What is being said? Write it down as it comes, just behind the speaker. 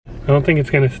don't think it's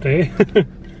gonna stay.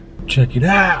 Check it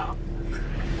out.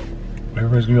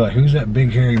 Everybody's gonna be like, who's that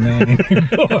big hairy man in your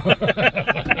car?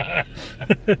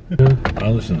 I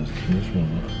listen to this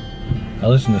one.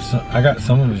 I got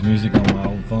some of his music on my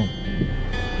old phone.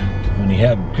 When he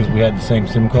had, because we had the same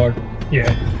SIM card.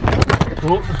 Yeah.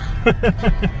 Oh.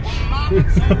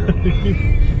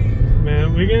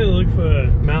 Man, we're gonna look for a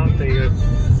mount thing to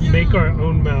make our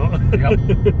own mount. Yep.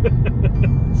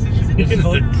 This is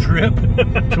a trip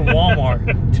to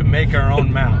Walmart to make our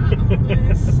own mount.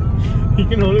 You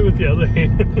can hold it with the other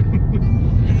hand.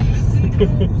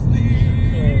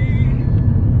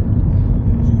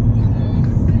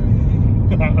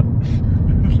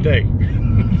 Stay. To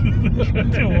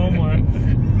Walmart.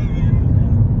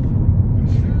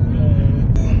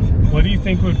 What do you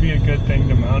think would be a good thing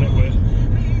to mount it with?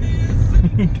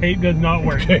 Tape does not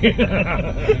work.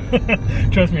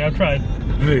 Trust me, I've tried.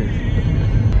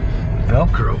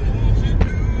 Velcro.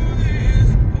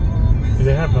 Do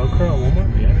they have Velcro at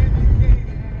Walmart? Yeah.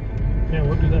 Yeah,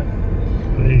 we'll do that.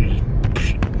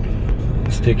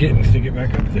 Stick it and stick it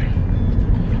back up there.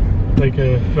 Like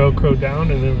a Velcro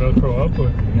down and then Velcro up, or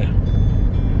Yeah.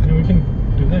 yeah, we can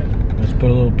do that. Let's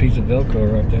put a little piece of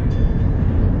Velcro right there.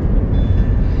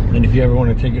 And if you ever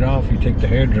want to take it off, you take the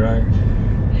hair dryer,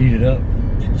 heat it up,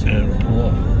 and it'll pull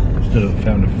off. Instead of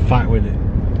having to fight with it.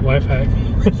 Life hack.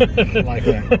 Like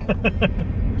that.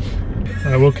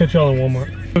 Alright, we'll catch y'all in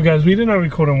Walmart. So guys, we did not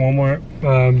record in Walmart.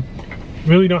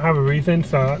 Really don't have a reason,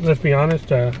 so let's be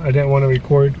honest, I didn't want to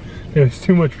record. There's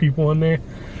too much people in there.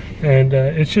 And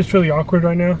it's just really awkward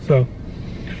right now, so.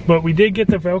 But we did get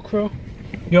the Velcro.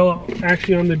 Y'all are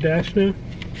actually on the dash now.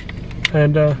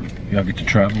 And y'all get to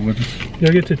travel with us?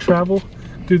 You'll get to travel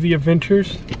through the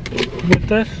adventures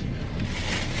with us.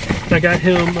 I got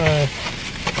him a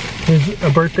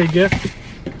birthday gift.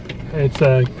 It's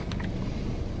a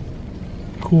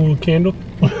cool candle.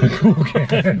 Cool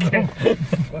candle.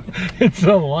 It's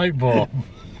a light bulb.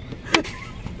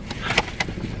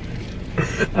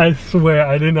 I swear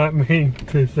I did not mean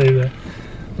to say that.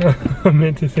 I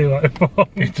meant to say light bulb.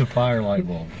 It's a fire light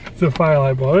bulb. It's a fire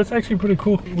light bulb. It's actually pretty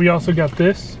cool. We also got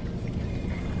this.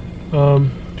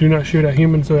 Do not shoot at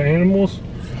humans or animals.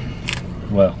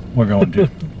 Well, we're going to.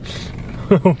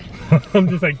 I'm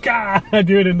just like, God, I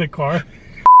do it in the car.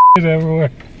 It's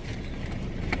everywhere.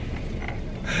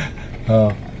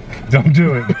 Oh, don't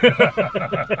do it.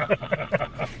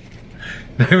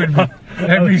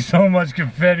 There'd be so much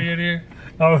confetti in here.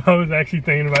 I was actually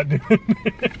thinking about doing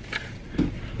it.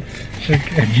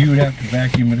 And you would have to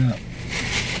vacuum it up.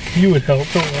 You would help,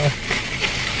 don't lie.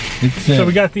 So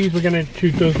we got these, we're gonna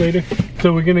shoot those later.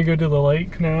 So we're gonna go to the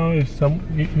lake now. Is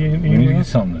we need to get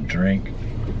something to drink.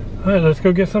 Alright, let's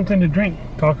go get something to drink.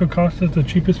 Taco Costa's the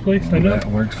cheapest place, I know. That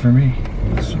works for me.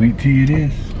 Sweet tea it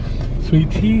is.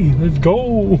 Sweet tea, let's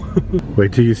go.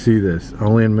 Wait till you see this.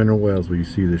 Only in Mineral Wells will you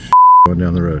see this going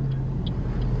down the road.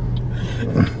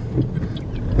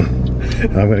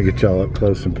 I'm gonna get y'all up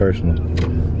close and personal.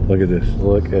 Look at this.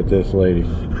 Look at this lady.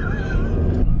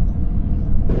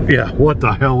 Yeah, what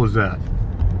the hell was that?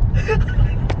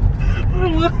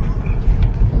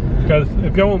 Guys,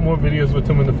 if y'all want more videos with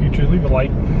him in the future, leave a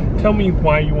like. Tell me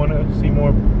why you want to see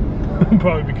more.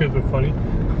 Probably because they're funny.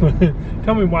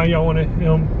 Tell me why y'all want to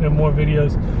film more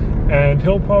videos. And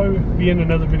he'll probably be in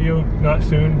another video, not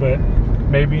soon, but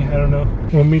maybe, I don't know.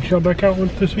 We'll meet y'all back out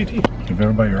with the sweet tea. If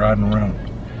everybody riding around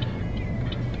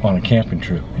on a camping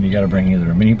trip and you got to bring either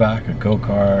a mini bike, a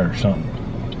go-kart, or something.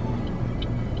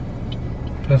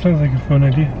 That sounds like a fun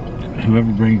idea.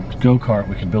 Whoever brings go-kart,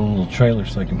 we can build a little trailer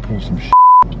so they can pull some shit.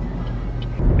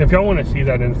 If y'all want to see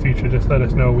that in the future, just let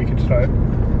us know. We can start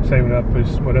saving up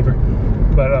as whatever.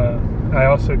 But I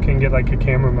also can get like a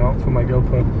camera mount for my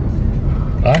GoPro.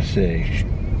 I say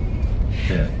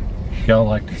that y'all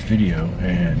like this video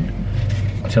and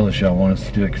tell us y'all want us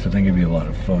to do it, because I think it'd be a lot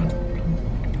of fun.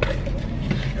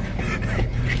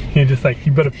 You're just like,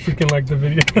 you better freaking like the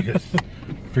video. Yes.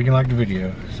 Freaking like the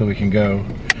video so we can go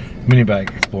mini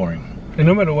bike exploring. And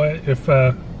no matter what, if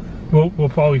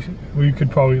we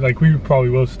could probably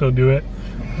will still do it.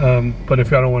 But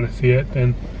if y'all don't want to see it,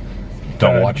 then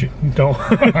don't watch it. Don't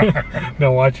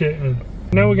watch it. And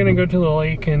now we're gonna go to the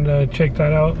lake and check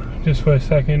that out just for a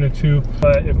second or two.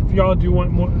 But if y'all do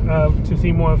want more to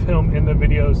see more of him in the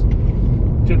videos,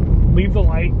 just leave the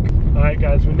like. All right,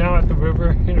 guys, we're now at the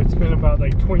river. It's been about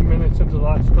like 20 minutes since the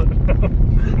last clip.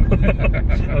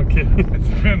 I'm kidding. It's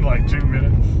been like 2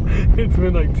 minutes. It's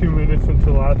been like 2 minutes since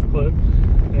the last clip,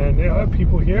 and there are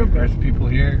people here. There's people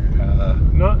here.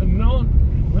 No.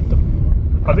 What the?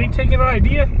 Are they taking our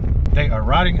idea? They are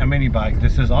riding a mini bike.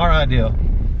 This is our idea.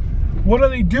 What are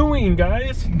they doing,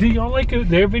 guys? Do y'all like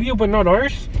their video but not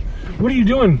ours? What are you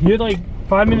doing? You're like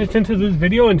 5 minutes into this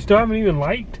video and still haven't even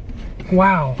liked?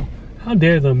 Wow. How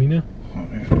dare them, you know? Oh,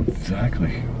 yeah,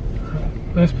 exactly.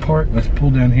 Let's pull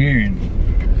down here and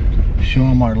show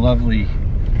them our lovely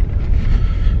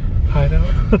hideout.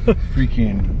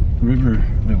 freaking river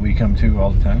that we come to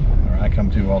all the time, or I come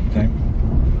to all the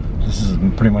time. This is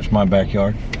pretty much my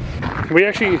backyard. We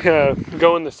actually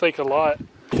go in this lake a lot.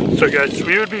 So guys,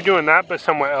 we would be doing that but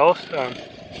somewhere else.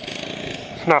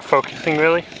 It's not focusing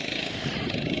really.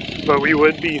 But we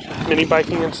would be mini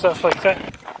biking and stuff like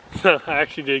that. I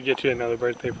actually did get you another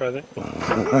birthday present.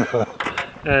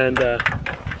 And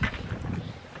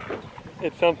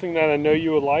it's something that I know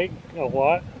you would like a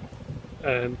lot.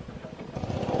 And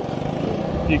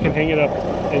you can hang it up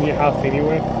in your house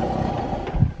anyway.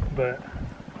 But,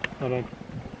 hold on.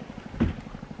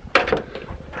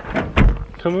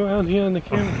 Come around here on the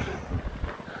camera.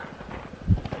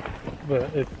 But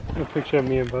it's a picture of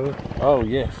me and Bubba. Oh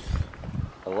yes,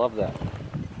 I love that.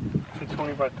 It's a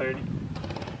 20 by 30.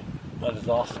 That is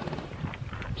awesome.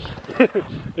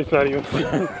 It's not even.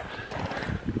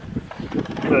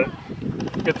 But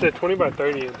it's a 20 by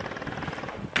 30.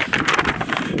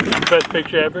 Best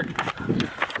picture ever.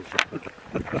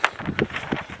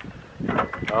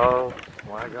 Oh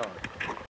my God.